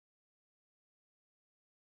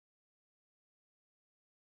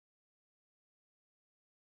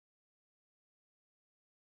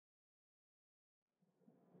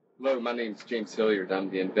Hello, my name is James Hilliard.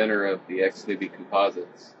 I'm the inventor of the ExNube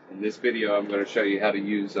composites. In this video, I'm going to show you how to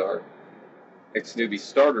use our ExNube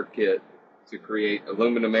Starter Kit to create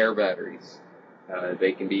aluminum air batteries.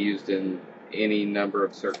 They can be used in any number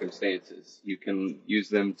of circumstances. You can use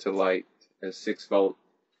them to light a 6-volt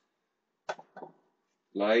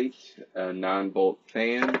light, a 9-volt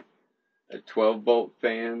fan, a 12-volt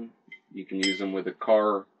fan. You can use them with a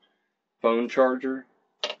car phone charger.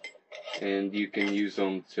 And you can use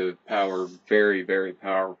them to power very, very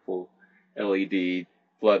powerful LED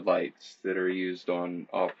floodlights that are used on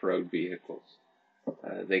off-road vehicles.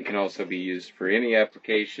 They can also be used for any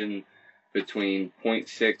application between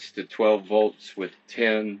 0.6 to 12 volts with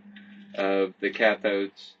 10 of the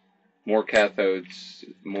cathodes. More cathodes,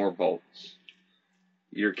 more volts.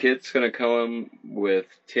 Your kit's going to come with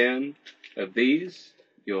 10 of these.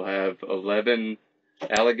 You'll have 11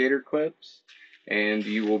 alligator clips. And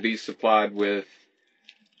you will be supplied with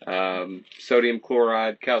sodium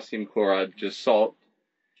chloride, calcium chloride, just salt,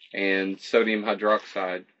 and sodium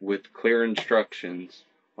hydroxide with clear instructions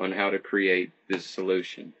on how to create this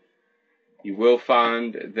solution. You will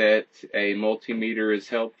find that a multimeter is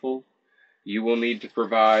helpful. You will need to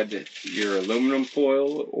provide your aluminum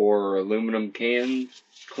foil or aluminum can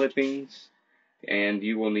clippings, and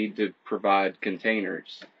you will need to provide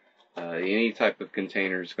containers. Any type of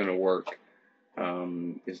container is going to work.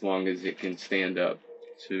 As long as it can stand up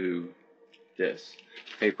to this.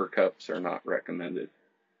 Paper cups are not recommended.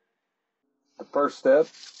 The first step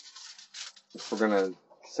is we're going to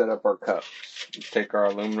set up our cups. Take our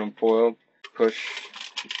aluminum foil, push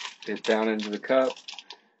it down into the cup,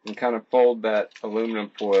 and kind of fold that aluminum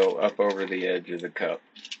foil up over the edge of the cup.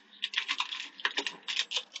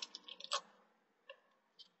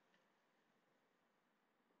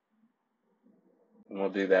 And we'll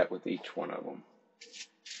do that with each one of them.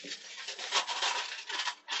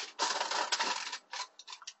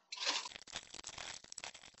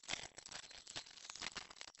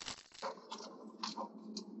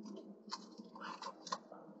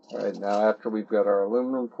 Alright, now after we've got our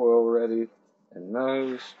aluminum foil ready and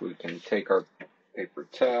nosed, we can take our paper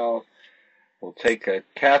towel. We'll take a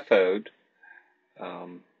cathode, as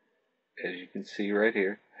you can see right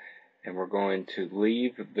here, and we're going to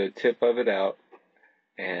leave the tip of it out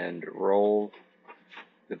and roll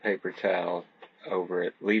the paper towel over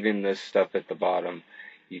it, leaving this stuff at the bottom.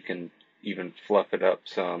 You can even fluff it up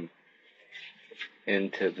some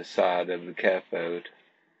into the side of the cathode.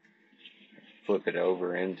 Flip it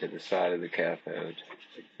over into the side of the cathode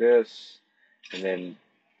like this, and then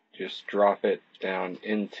just drop it down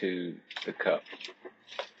into the cup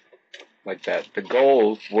like that. The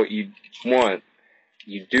goal, what you want,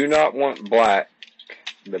 you do not want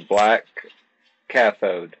the black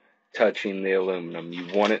cathode touching the aluminum.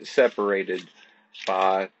 You want it separated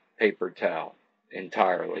by paper towel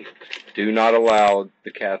entirely. Do not allow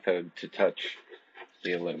the cathode to touch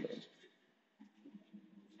the aluminum.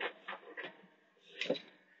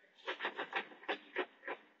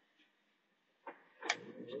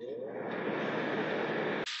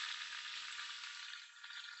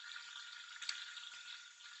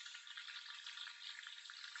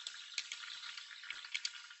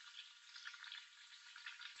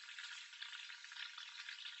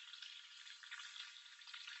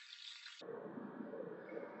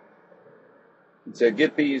 To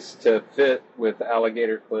get these to fit with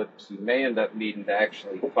alligator clips, you may end up needing to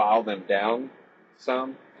actually file them down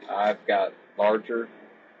some. I've got larger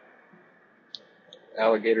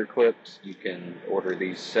alligator clips. You can order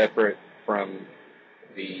these separate from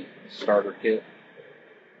the starter kit.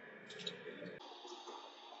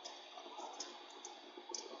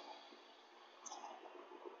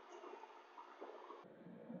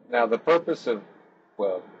 Now the purpose of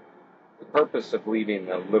leaving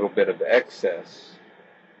a little bit of excess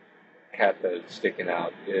cathode sticking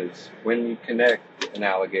out is when you connect an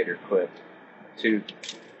alligator clip to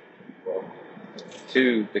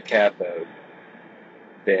the cathode,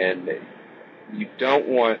 then you don't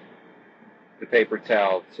want the paper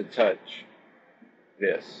towel to touch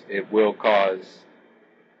this. It will cause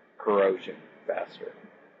corrosion faster.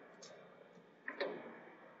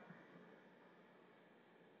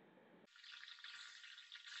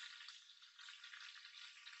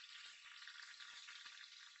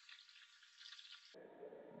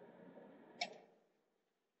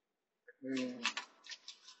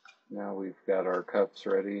 Now we've got our cups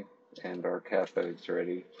ready and our cathodes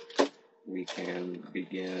ready. We can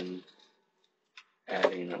begin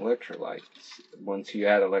adding electrolytes. Once you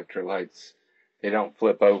add electrolytes, they don't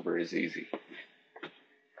flip over as easy.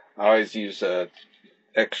 I always use an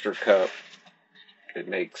extra cup. It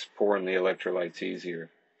makes pouring the electrolytes easier.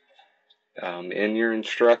 In your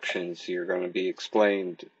instructions, you're going to be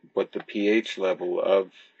explained what the pH level of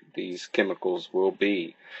these chemicals will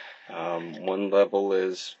be. One level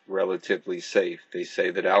is relatively safe. They say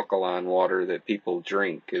that alkaline water that people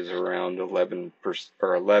drink is around 11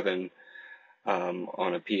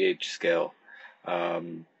 on a pH scale.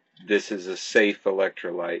 This is a safe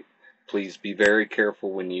electrolyte. Please be very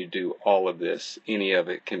careful when you do all of this. Any of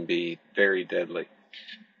it can be very deadly.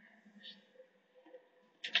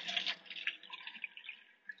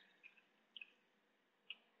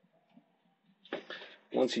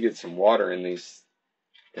 Once you get some water in these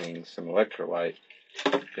things, some electrolyte,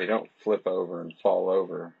 they don't flip over and fall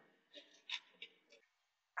over.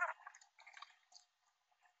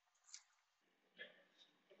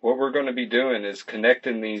 What we're going to be doing is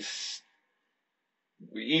connecting these.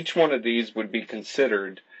 Each one of these would be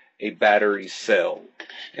considered a battery cell,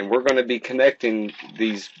 and we're going to be connecting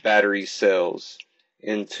these battery cells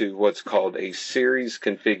into what's called a series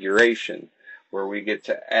configuration, where we get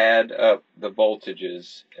to add up the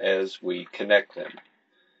voltages as we connect them.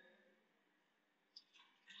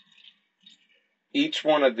 Each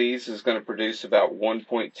one of these is going to produce about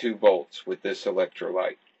 1.2 volts with this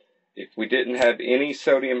electrolyte. If we didn't have any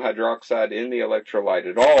sodium hydroxide in the electrolyte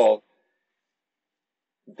at all,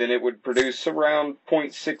 then it would produce around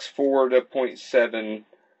 0.64 to 0.7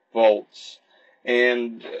 volts,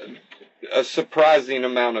 and a surprising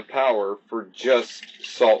amount of power for just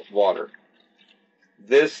salt water.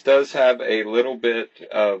 This does have a little bit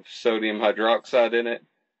of sodium hydroxide in it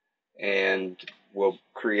and will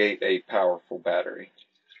create a powerful battery.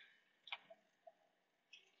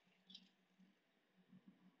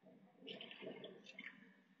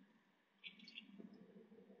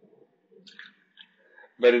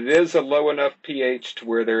 But it is a low enough pH to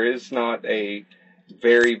where there is not a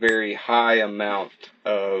very, very high amount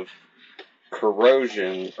of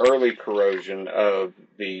corrosion, early corrosion of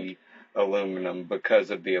the aluminum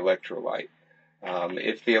because of the electrolyte.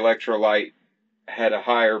 If the electrolyte had a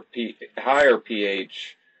higher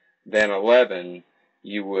pH than 11,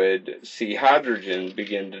 you would see hydrogen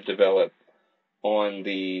begin to develop on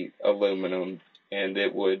the aluminum, and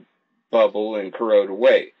it would bubble and corrode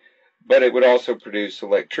away. But it would also produce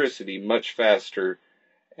electricity much faster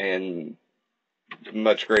and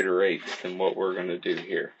much greater rates than what we're going to do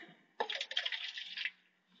here.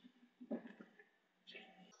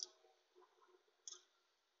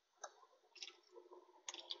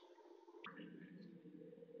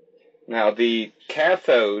 Now the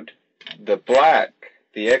cathode, the black,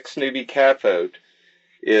 the ExNube cathode,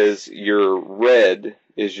 is your red,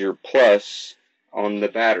 is your plus on the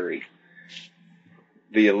battery.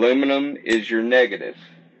 The aluminum is your negative.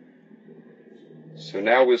 So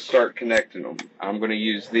now we'll start connecting them. I'm going to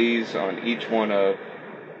use these on each one of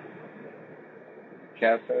the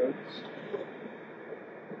cathodes.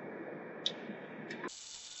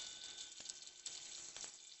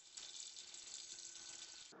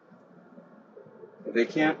 They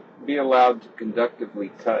can't be allowed to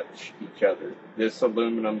conductively touch each other. This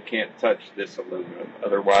aluminum can't touch this aluminum.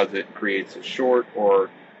 Otherwise it creates a short or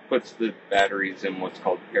puts the batteries in what's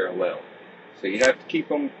called parallel. So you have to keep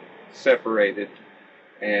them separated,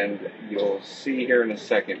 and you'll see here in a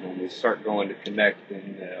second when we start going to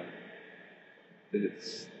connecting that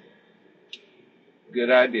it's a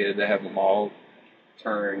good idea to have them all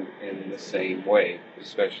turned in the same way,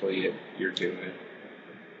 especially if you're doing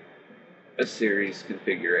a series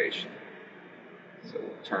configuration. So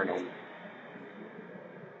we'll turn them.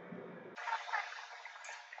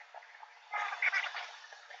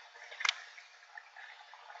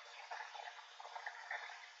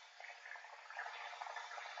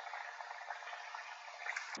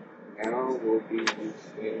 Now we'll be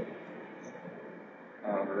using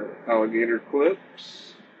our alligator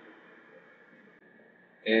clips,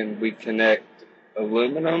 and we connect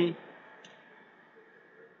aluminum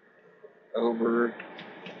over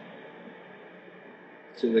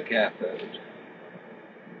to the cathode.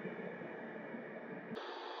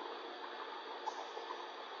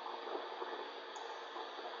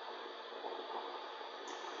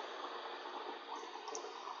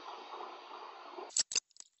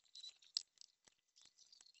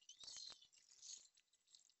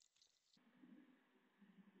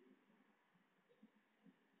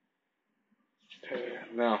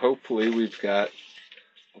 Now hopefully we've got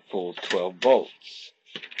a full 12 volts.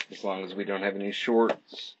 As long as we don't have any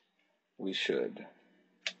shorts, we should.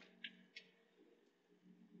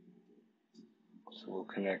 So we'll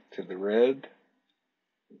connect to the red.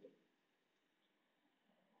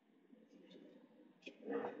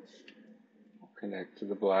 We'll connect to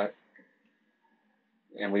the black.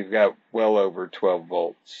 And we've got well over 12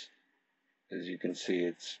 volts. As you can see,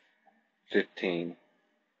 it's 15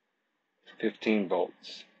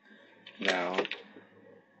 volts. Now,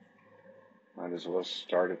 might as well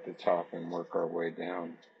start at the top and work our way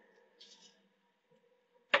down.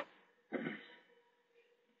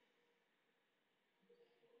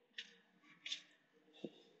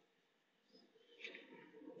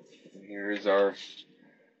 Here is our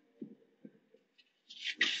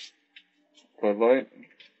floodlight.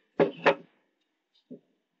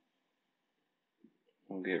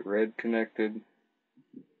 We'll get red connected.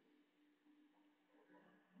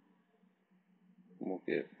 We'll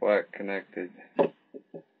get black connected. And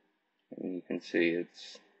you can see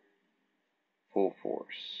it's full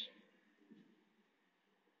force.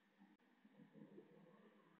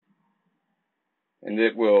 And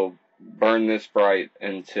it will burn this bright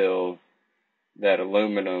until that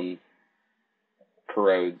aluminum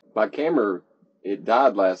corrodes. My camera, it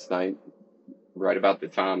died last night, right about the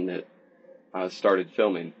time that I started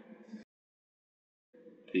filming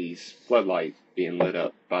these floodlights being lit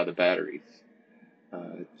up by the batteries.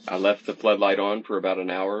 I left the floodlight on for about an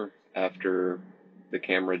hour after the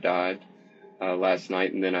camera died last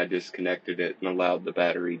night, and then I disconnected it and allowed the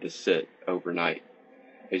battery to sit overnight.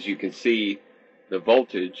 As you can see, the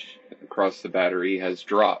voltage across the battery has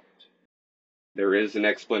dropped. There is an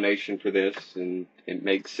explanation for this, and it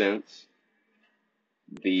makes sense.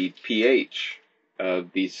 The pH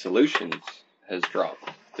of these solutions has dropped.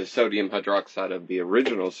 The sodium hydroxide of the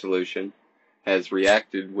original solution has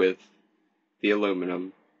reacted with the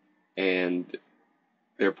aluminum and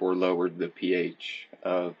therefore lowered the pH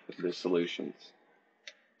of the solutions.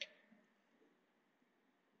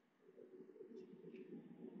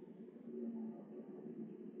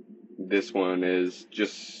 This one is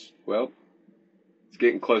just, well, it's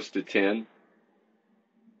getting close to 10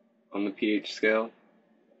 on the pH scale.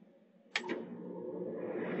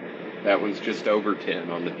 That one's just over 10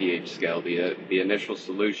 on the pH scale. The initial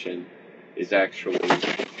solution is actually,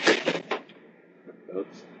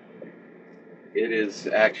 it is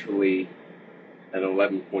actually an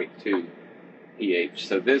 11.2 pH.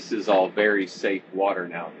 So this is all very safe water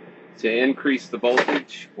now. To increase the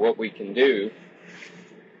voltage, what we can do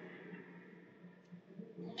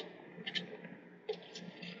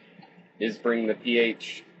is bring the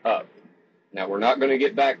pH up. Now we're not going to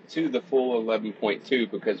get back to the full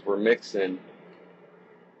 11.2 because we're mixing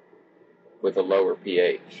with a lower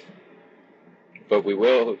pH. But we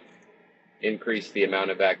will increase the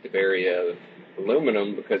amount of active area of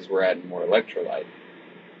aluminum because we're adding more electrolyte.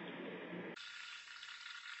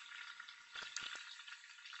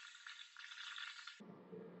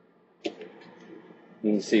 You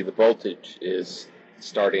can see the voltage is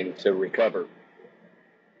starting to recover.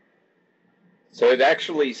 So it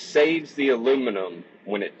actually saves the aluminum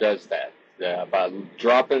when it does that. By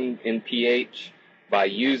dropping in pH, by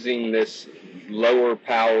using this lower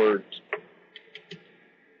powered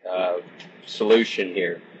solution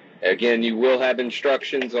here. Again, you will have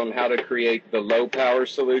instructions on how to create the low power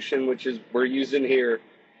solution, which is we're using here,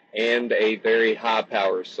 and a very high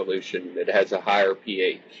power solution that has a higher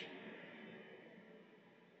pH.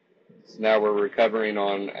 So now we're recovering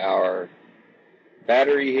on our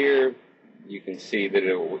battery here. You can see that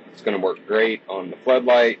it's going to work great on the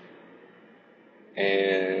floodlight,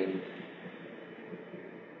 and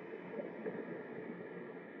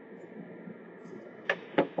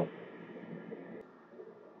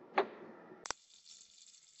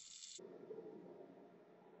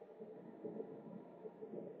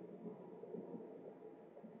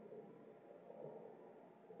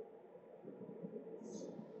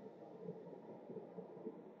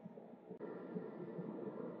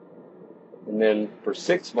then for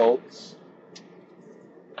 6 volts,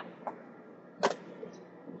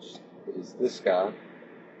 which is this guy, I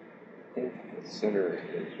think the center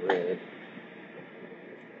is red.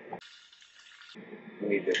 We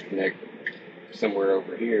need to connect somewhere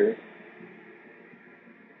over here.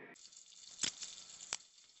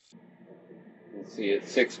 You can see at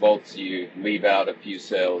 6 volts you leave out a few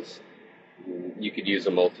cells. You could use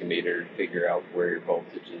a multimeter to figure out where your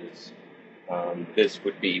voltage is. This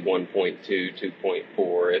would be 1.2,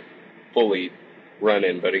 2.4 at fully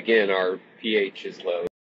running, but again, our pH is low.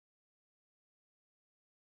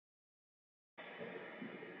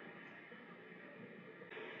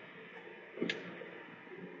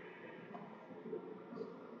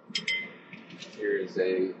 Here is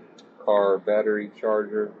a car battery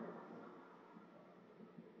charger.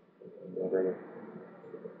 I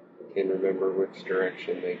can't remember which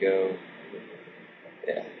direction they go.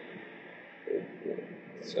 Yeah.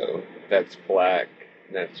 So that's black,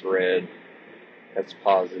 that's red, that's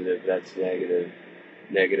positive, that's negative.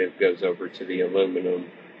 negative goes over to the aluminum,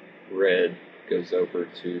 red goes over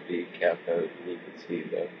to the cathode, and you can see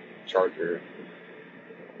the charger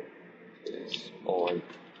is on.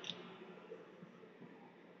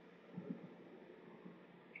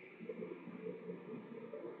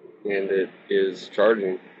 And it is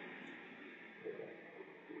charging.